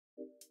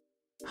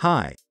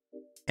Hi,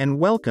 and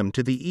welcome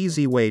to the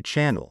Easy Way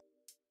channel.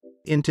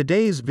 In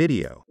today's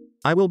video,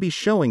 I will be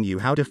showing you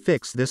how to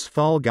fix this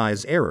Fall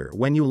Guys error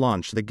when you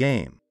launch the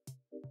game.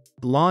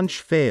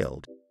 Launch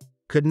failed.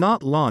 Could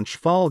not launch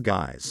Fall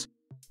Guys.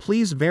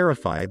 Please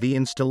verify the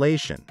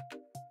installation.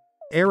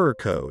 Error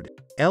code,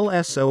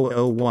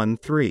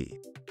 LS0013.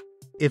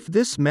 If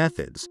this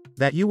methods,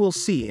 that you will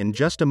see in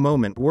just a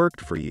moment worked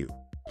for you,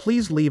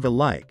 please leave a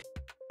like,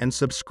 and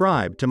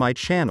subscribe to my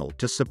channel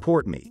to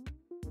support me.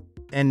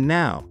 And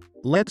now,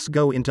 let's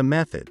go into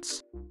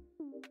methods.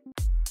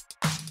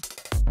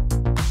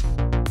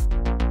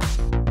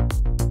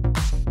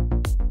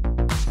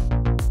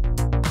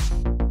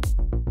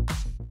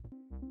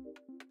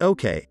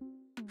 Okay.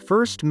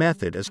 First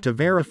method is to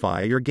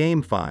verify your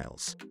game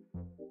files.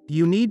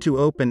 You need to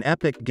open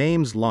Epic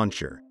Games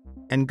Launcher,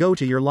 and go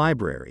to your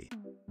library.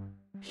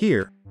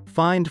 Here,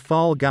 find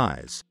Fall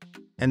Guys,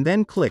 and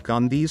then click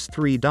on these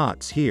three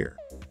dots here.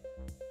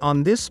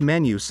 On this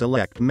menu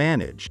select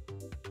Manage,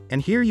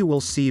 and here you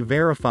will see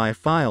Verify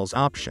Files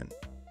option,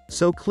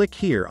 so click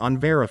here on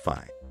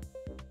Verify.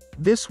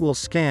 This will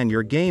scan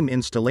your game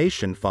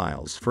installation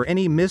files for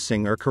any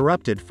missing or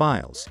corrupted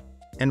files,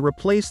 and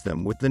replace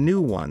them with the new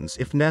ones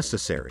if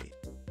necessary.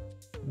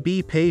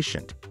 Be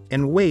patient,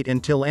 and wait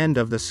until end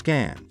of the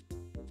scan.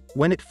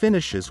 When it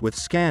finishes with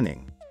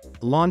scanning,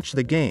 launch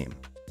the game,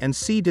 and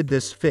see did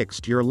this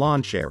fixed your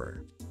launch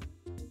error.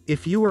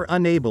 If you are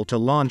unable to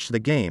launch the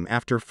game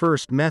after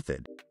first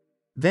method,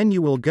 then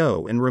you will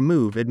go and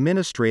remove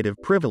administrative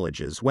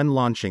privileges when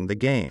launching the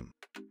game.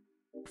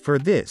 For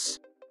this,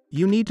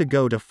 you need to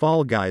go to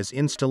Fall Guys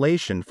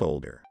installation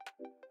folder.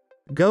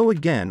 Go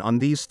again on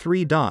these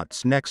three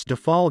dots next to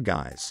Fall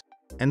Guys,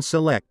 and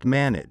select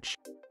Manage.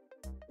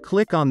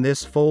 Click on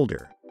this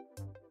folder,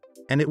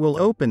 and it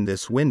will open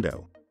this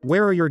window,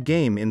 where are your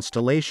game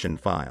installation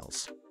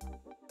files.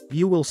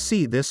 You will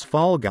see this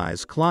Fall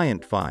Guys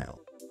client file.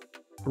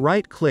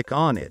 Right-click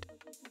on it,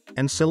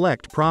 and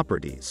select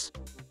Properties.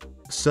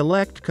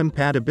 Select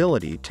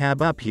Compatibility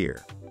tab up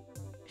here.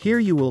 Here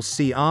you will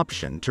see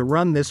option to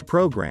run this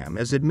program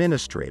as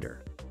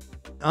administrator.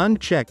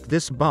 Uncheck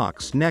this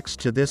box next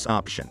to this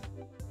option.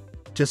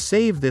 To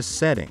save this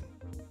setting,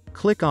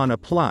 click on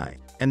Apply,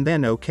 and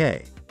then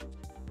OK.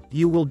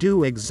 You will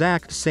do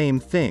exact same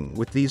thing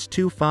with these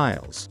two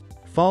files,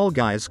 Fall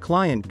Guys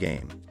Client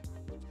Game,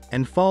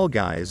 and Fall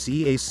Guys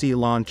EAC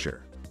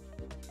Launcher.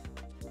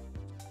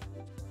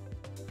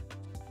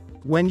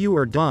 When you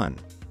are done,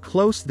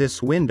 close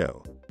this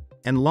window,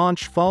 and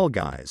launch Fall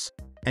Guys,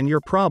 and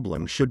your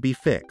problem should be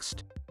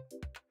fixed.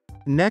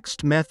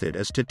 Next method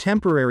is to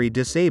temporarily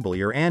disable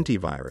your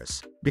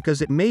antivirus,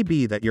 because it may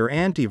be that your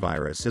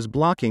antivirus is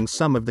blocking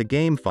some of the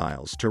game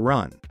files to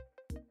run.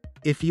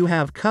 If you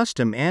have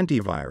custom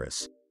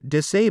antivirus,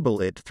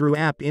 disable it through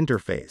App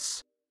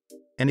Interface.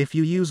 And if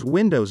you use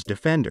Windows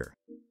Defender,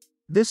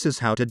 this is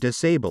how to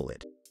disable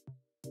it.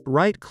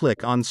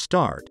 Right-click on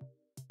Start,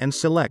 and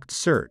select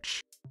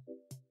Search.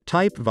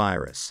 Type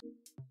Virus,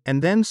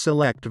 and then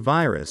select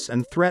Virus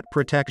and Threat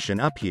Protection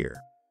up here.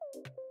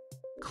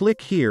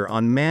 Click here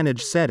on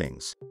Manage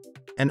Settings,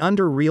 and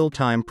under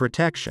Real-Time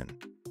Protection,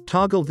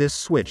 toggle this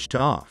switch to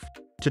Off.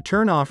 To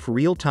turn off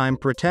real-time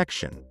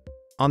protection,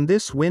 on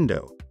this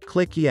window,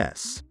 click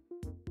Yes.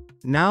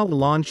 Now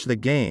launch the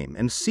game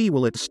and see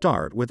will it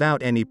start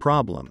without any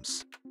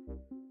problems.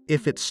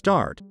 If it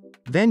start,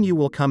 then you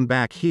will come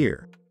back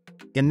here,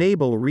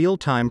 enable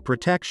real-time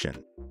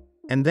protection,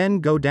 and then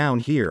go down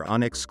here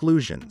on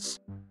exclusions.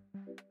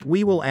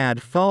 We will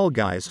add Fall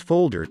Guys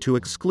folder to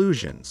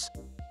exclusions,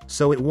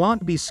 so it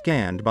won't be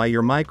scanned by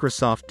your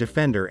Microsoft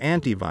Defender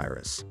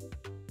antivirus.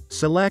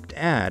 Select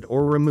Add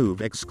or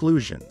Remove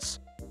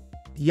Exclusions.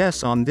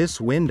 Yes on this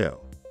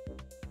window.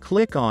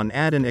 Click on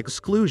Add an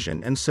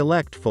exclusion and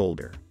select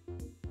Folder.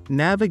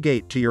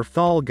 Navigate to your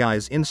Fall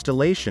Guys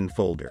installation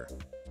folder.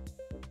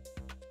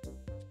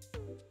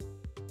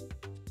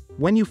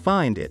 When you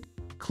find it,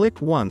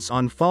 click once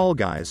on Fall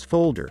Guys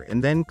folder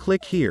and then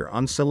click here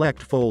on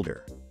Select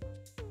Folder.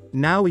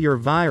 Now your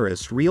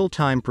virus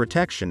real-time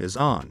protection is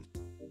on.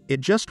 It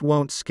just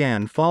won't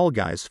scan Fall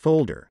Guys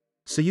folder,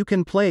 so you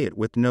can play it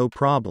with no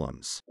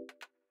problems.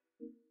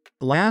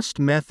 Last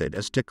method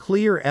is to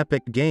clear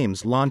Epic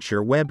Games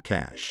Launcher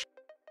webcache.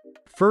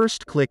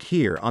 First click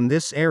here on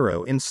this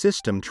arrow in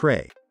System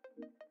Tray.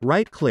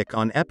 Right-click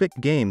on Epic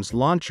Games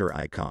Launcher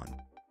icon,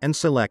 and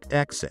select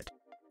Exit.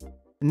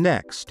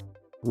 Next,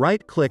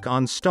 right-click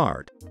on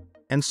Start,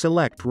 and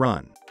select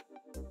Run.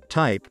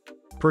 Type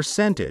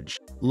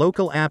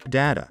 %local app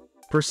data,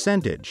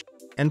 %,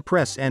 and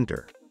press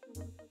Enter.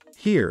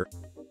 Here,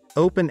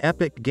 open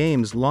Epic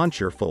Games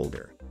Launcher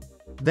folder.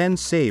 Then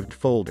Saved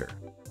folder.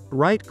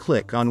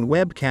 Right-click on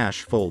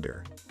Webcache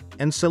folder,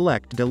 and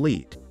select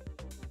Delete.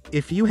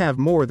 If you have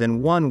more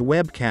than one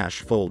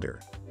webcache folder,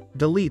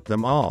 delete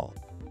them all.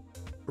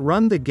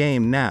 Run the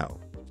game now,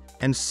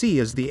 and see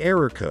is the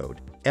error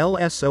code,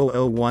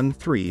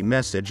 LS0013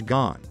 message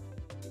gone.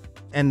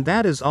 And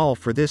that is all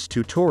for this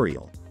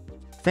tutorial.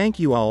 Thank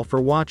you all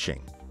for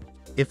watching.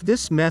 If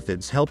this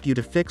methods help you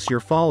to fix your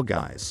Fall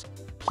Guys,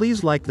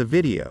 Please like the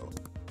video,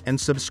 and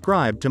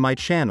subscribe to my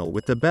channel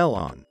with the bell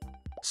on,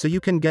 so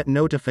you can get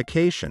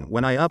notification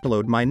when I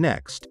upload my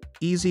next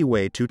easy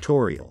way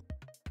tutorial.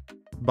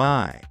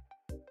 Bye.